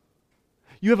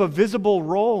 You have a visible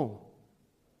role.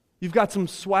 You've got some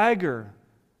swagger.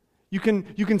 You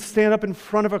can stand up in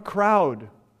front of a crowd.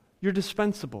 You're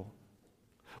dispensable.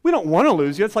 We don't want to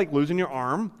lose you. It's like losing your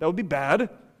arm. That would be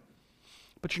bad.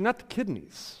 But you're not the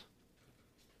kidneys.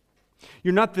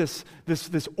 You're not this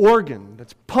organ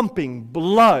that's pumping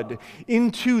blood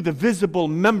into the visible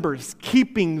members,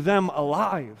 keeping them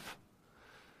alive.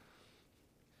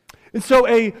 And so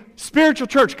a spiritual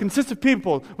church consists of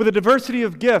people with a diversity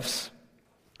of gifts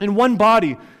in one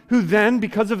body who then,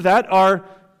 because of that, are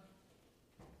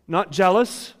not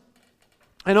jealous,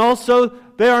 and also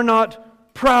they are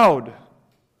not proud.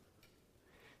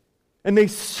 And they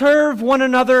serve one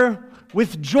another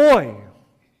with joy.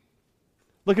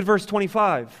 Look at verse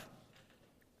 25.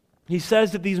 He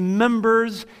says that these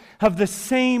members have the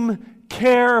same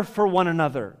care for one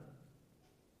another.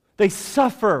 They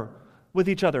suffer with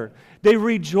each other. They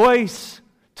rejoice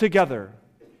together.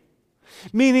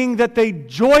 Meaning that they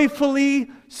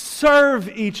joyfully serve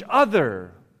each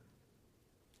other.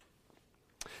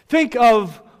 Think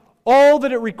of all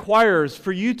that it requires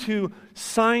for you to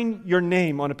sign your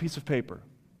name on a piece of paper.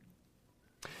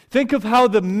 Think of how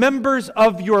the members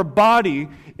of your body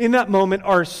in that moment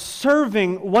are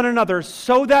serving one another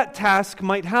so that task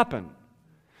might happen.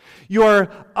 Your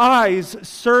eyes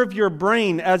serve your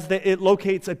brain as it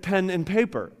locates a pen and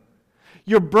paper.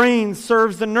 Your brain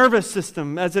serves the nervous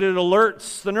system as it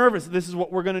alerts the nervous. This is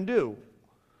what we're going to do.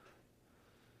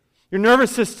 Your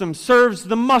nervous system serves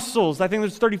the muscles. I think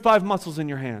there's 35 muscles in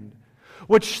your hand,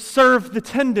 which serve the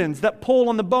tendons that pull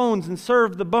on the bones and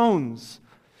serve the bones.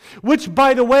 Which,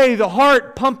 by the way, the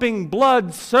heart pumping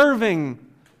blood serving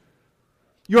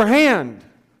your hand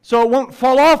so it won't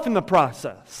fall off in the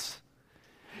process.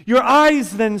 Your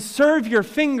eyes then serve your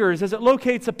fingers as it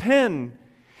locates a pen,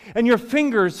 and your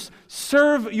fingers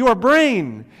serve your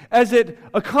brain as it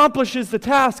accomplishes the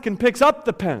task and picks up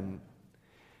the pen.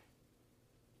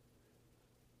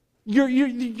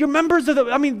 You're members of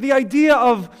the idea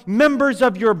of members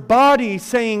of your body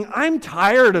saying, I'm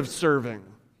tired of serving.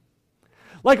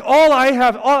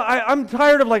 I'm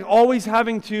tired of always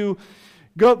having to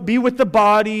go be with the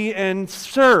body and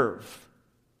serve.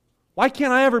 Why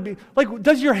can't I ever be?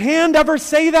 Does your hand ever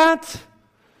say that?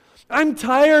 I'm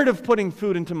tired of putting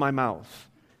food into my mouth.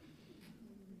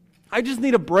 I just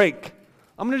need a break.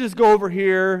 I'm going to just go over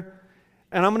here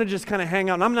and I'm going to just kind of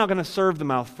hang out and I'm not going to serve the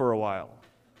mouth for a while.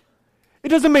 It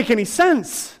doesn't make any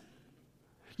sense.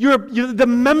 The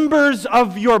members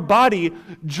of your body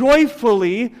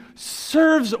joyfully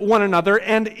serves one another,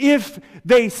 and if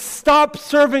they stop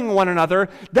serving one another,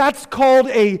 that's called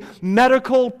a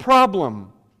medical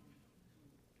problem.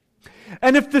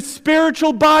 And if the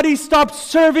spiritual body stops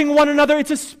serving one another,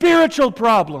 it's a spiritual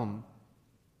problem.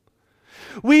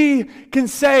 We can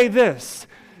say this,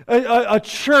 a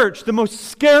church, the most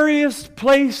scariest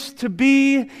place to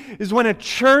be is when a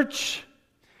church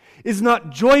is not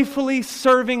joyfully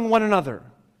serving one another.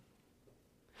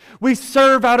 We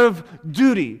serve out of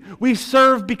duty. We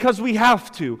serve because we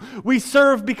have to. We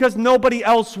serve because nobody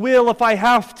else will if I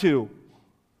have to.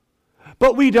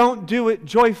 But we don't do it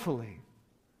joyfully.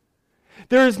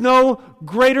 There is no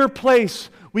greater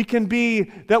place we can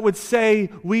be that would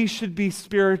say we should be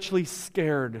spiritually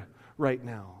scared right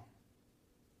now.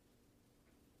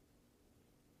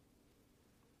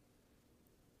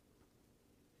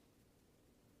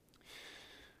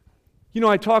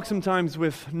 I talk sometimes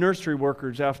with nursery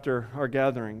workers after our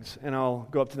gatherings, and I'll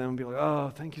go up to them and be like,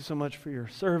 oh, thank you so much for your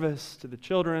service to the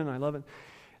children. I love it.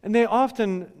 And they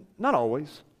often, not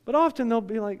always, but often they'll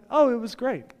be like, oh, it was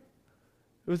great.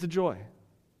 It was a joy.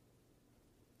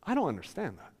 I don't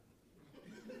understand that.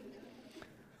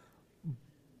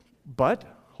 But,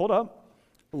 hold up,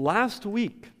 last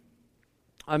week,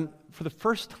 I'm, for the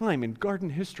first time in garden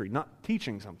history, not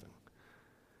teaching something,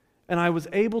 and I was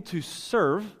able to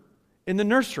serve in the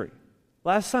nursery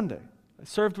last Sunday. I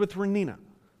served with Renina.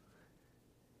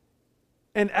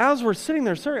 And as we're sitting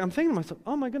there serving, I'm thinking to myself,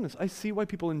 oh my goodness, I see why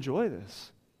people enjoy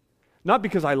this. Not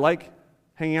because I like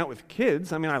hanging out with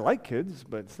kids. I mean, I like kids,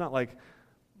 but it's not like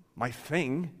my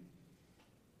thing.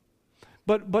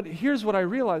 But here's what I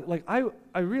realized.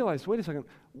 I realized, wait a second,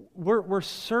 we're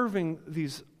serving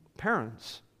these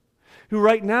parents who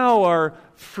right now are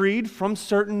freed from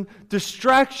certain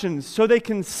distractions so they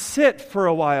can sit for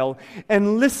a while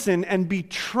and listen and be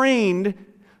trained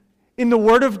in the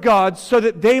Word of God so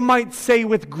that they might say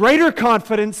with greater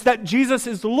confidence that Jesus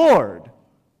is the Lord.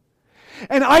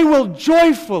 And I will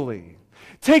joyfully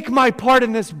take my part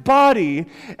in this body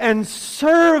and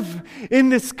serve in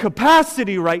this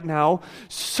capacity right now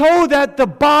so that the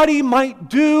body might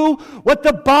do what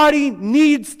the body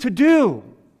needs to do.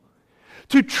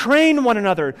 To train one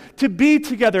another, to be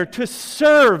together, to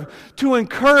serve, to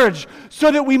encourage, so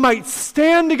that we might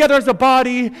stand together as a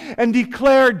body and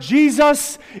declare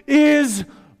Jesus is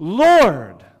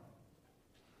Lord.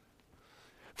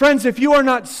 Friends, if you are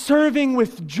not serving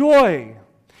with joy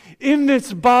in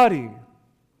this body,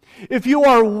 if you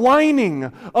are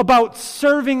whining about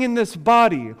serving in this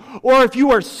body, or if you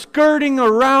are skirting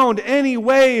around any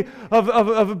way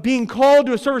of being called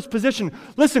to a service position,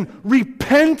 listen,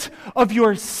 repent of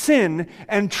your sin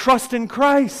and trust in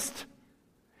Christ.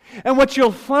 And what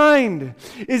you'll find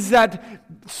is that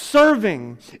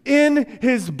serving in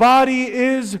His body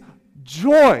is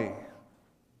joy.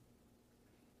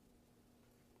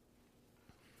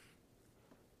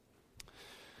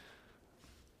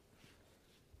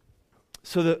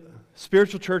 So the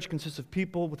spiritual church consists of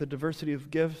people with a diversity of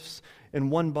gifts in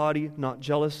one body, not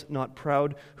jealous, not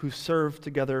proud, who serve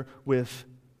together with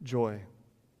joy.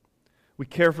 We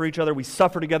care for each other. We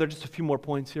suffer together. Just a few more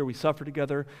points here. We suffer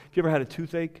together. Have you ever had a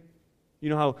toothache?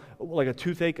 You know how like a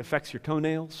toothache affects your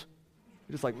toenails?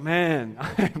 You're just like, man,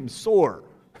 I'm sore.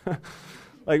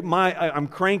 I'm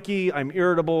cranky. I'm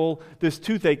irritable. This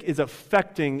toothache is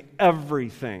affecting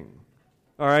everything.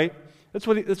 All right? That's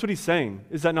what he's saying.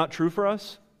 Is that not true for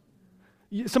us?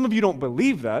 Some of you don't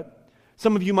believe that.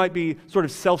 Some of you might be sort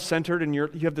of self-centered and you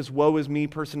have this woe is me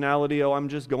personality. Oh, I'm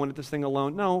just going at this thing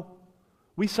alone. No,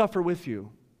 we suffer with you.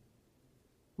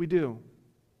 We do.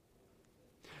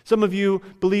 Some of you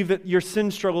believe that your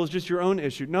sin struggle is just your own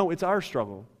issue. No, it's our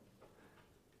struggle.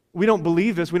 We don't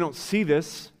believe this. We don't see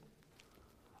this.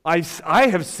 I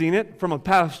have seen it from a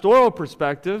pastoral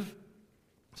perspective.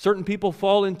 Certain people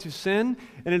fall into sin,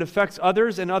 and it affects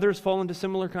others, and others fall into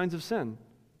similar kinds of sin.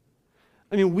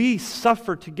 I mean, we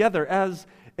suffer together as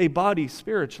a body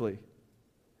spiritually.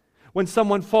 When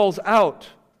someone falls out,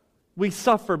 we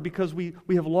suffer because we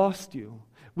have lost you.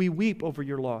 We weep over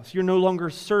your loss. You're no longer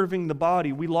serving the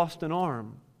body. We lost an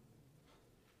arm.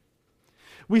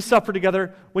 We suffer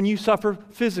together when you suffer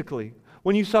physically,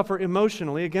 when you suffer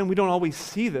emotionally. Again, we don't always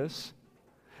see this.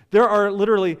 There are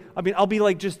literally, I'll be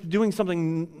like just doing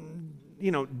something,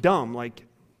 dumb, like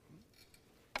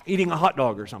eating a hot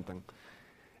dog or something.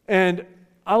 And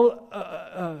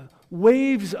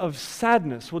waves of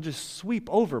sadness will just sweep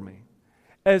over me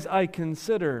as I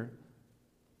consider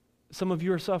some of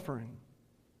your suffering,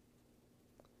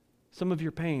 some of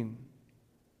your pain,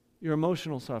 your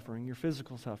emotional suffering, your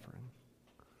physical suffering.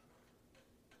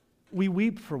 We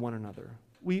weep for one another.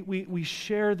 We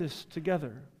share this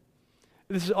together.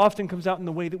 This often comes out in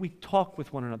the way that we talk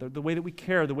with one another, the way that we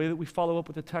care, the way that we follow up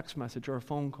with a text message or a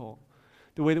phone call,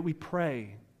 the way that we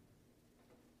pray.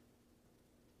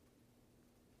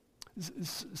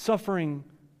 Suffering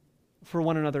for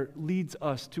one another leads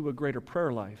us to a greater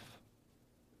prayer life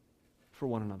for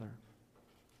one another.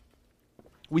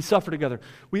 We suffer together.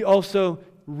 We also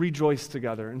rejoice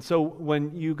together. And so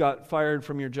when you got fired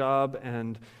from your job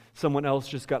and someone else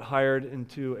just got hired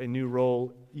into a new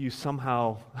role, you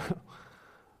somehow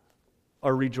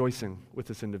are rejoicing with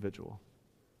this individual.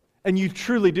 And you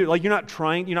truly do. Like, you're not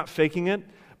trying, you're not faking it,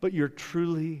 but you're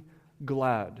truly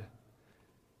glad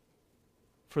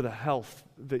for the health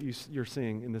that you're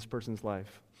seeing in this person's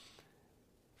life,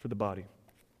 for the body.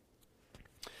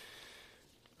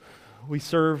 We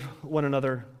serve one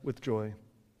another with joy.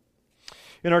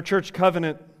 In our church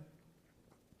covenant,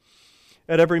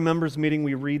 at every members' meeting,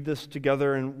 we read this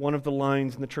together, and one of the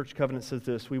lines in the church covenant says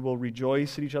this: we will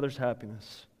rejoice at each other's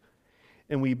happiness,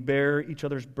 and we bear each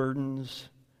other's burdens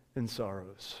and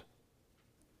sorrows.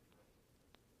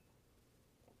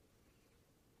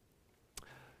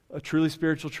 A truly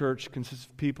spiritual church consists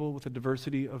of people with a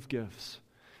diversity of gifts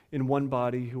in one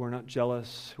body, who are not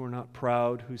jealous, who are not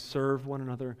proud, who serve one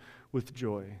another with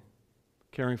joy,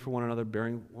 caring for one another,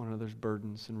 bearing one another's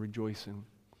burdens, and rejoicing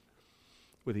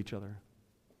with each other.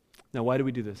 Now, why do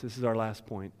we do this? This is our last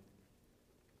point.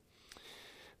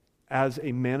 As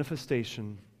a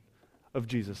manifestation of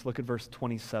Jesus. Look at verse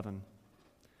 27.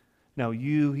 Now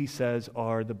you, he says,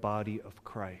 are the body of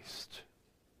Christ.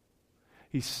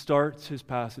 He starts his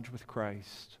passage with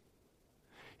Christ.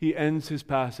 He ends his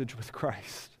passage with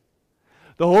Christ.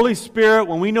 The Holy Spirit,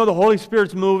 when we know the Holy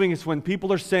Spirit's moving, it's when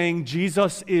people are saying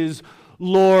Jesus is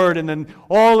Lord, and then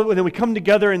we come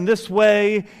together in this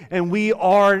way, and we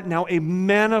are now a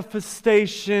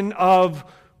manifestation of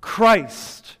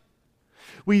Christ.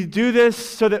 We do this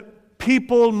so that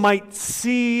people might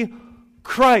see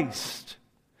Christ.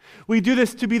 We do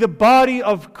this to be the body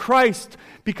of Christ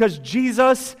because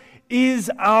Jesus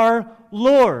is our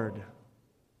Lord.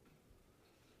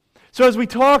 So as we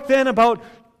talk then about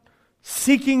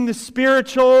seeking the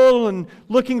spiritual and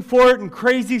looking for it in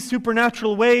crazy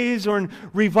supernatural ways or in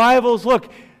revivals,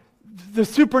 look, the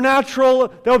supernatural,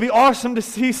 that would be awesome to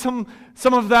see some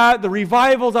of that. The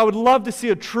revivals, I would love to see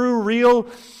a true, real,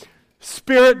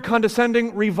 spirit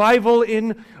condescending revival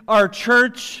in our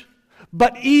church.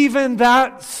 But even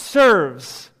that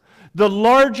serves the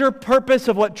larger purpose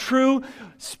of what true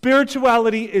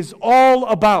spirituality is all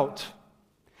about.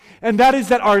 And that is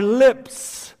that our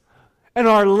lips and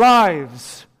our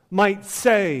lives might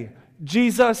say,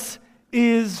 Jesus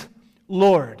is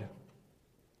Lord.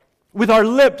 With our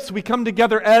lips, we come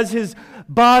together as His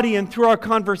body, and through our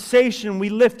conversation, we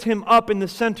lift Him up in the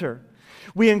center.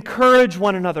 We encourage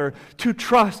one another to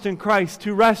trust in Christ,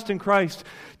 to rest in Christ,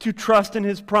 to trust in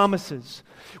His promises.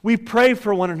 We pray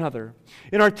for one another.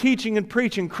 In our teaching and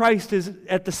preaching, Christ is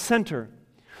at the center.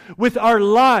 With our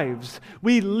lives,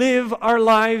 we live our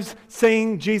lives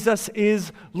saying Jesus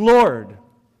is Lord.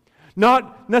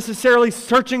 Not necessarily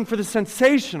searching for the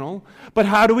sensational, but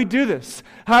how do we do this?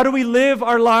 How do we live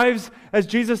our lives as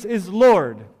Jesus is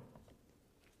Lord?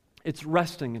 It's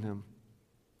resting in Him.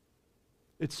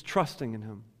 It's trusting in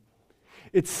Him.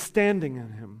 It's standing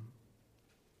in Him.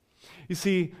 You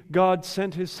see, God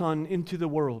sent His Son into the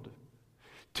world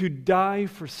to die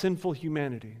for sinful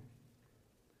humanity.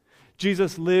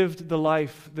 Jesus lived the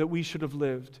life that we should have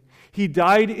lived. He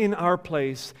died in our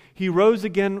place. He rose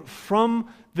again from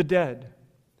the dead,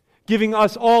 giving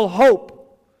us all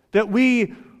hope that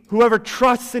we, whoever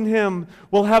trusts in Him,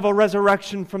 will have a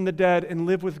resurrection from the dead and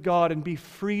live with God and be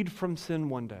freed from sin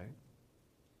one day.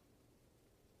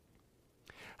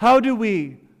 How do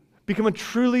we become a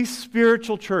truly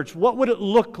spiritual church? What would it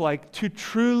look like to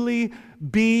truly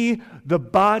be the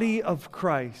body of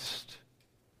Christ?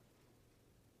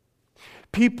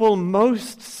 People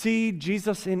most see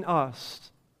Jesus in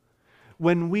us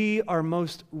when we are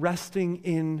most resting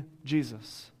in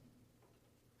Jesus.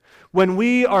 When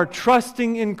we are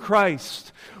trusting in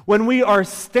Christ, when we are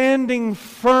standing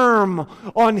firm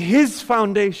on His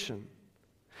foundation,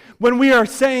 when we are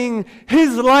saying,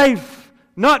 His life,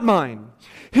 not mine,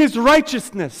 His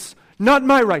righteousness, not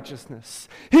my righteousness,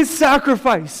 His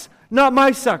sacrifice, not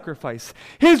my sacrifice,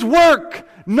 His work,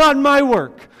 not my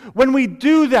work. When we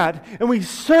do that and we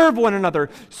serve one another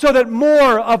so that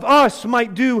more of us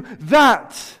might do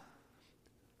that,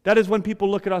 that is when people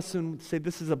look at us and say,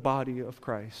 this is a body of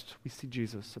Christ. We see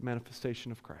Jesus, a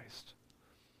manifestation of Christ.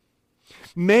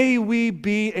 May we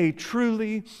be a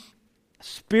truly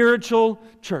spiritual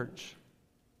church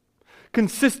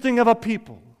consisting of a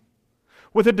people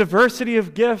with a diversity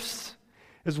of gifts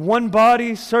as one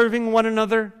body serving one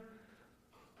another,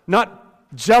 not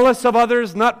jealous of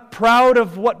others, not proud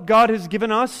of what God has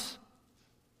given us,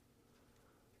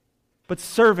 but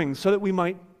serving so that we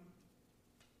might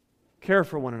care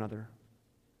for one another,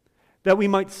 that we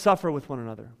might suffer with one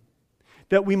another,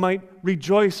 that we might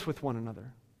rejoice with one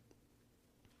another,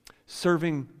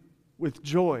 serving with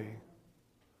joy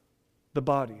the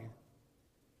body,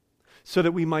 so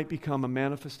that we might become a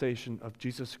manifestation of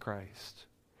Jesus Christ,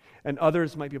 and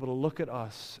others might be able to look at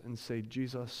us and say,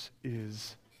 Jesus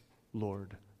is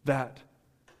Lord. That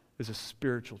is a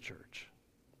spiritual church.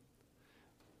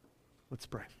 Let's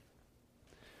pray.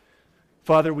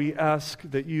 Father, we ask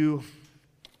that you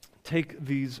take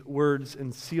these words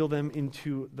and seal them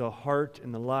into the heart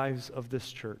and the lives of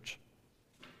this church.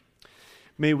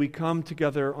 May we come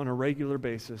together on a regular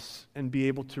basis and be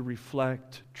able to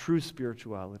reflect true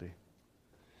spirituality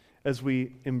as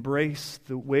we embrace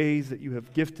the ways that you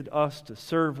have gifted us to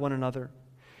serve one another,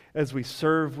 as we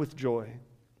serve with joy.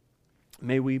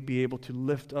 May we be able to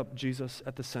lift up Jesus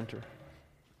at the center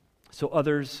so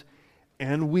others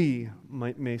and we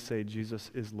may say Jesus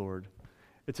is Lord.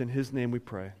 It's in His name we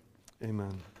pray.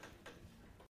 Amen.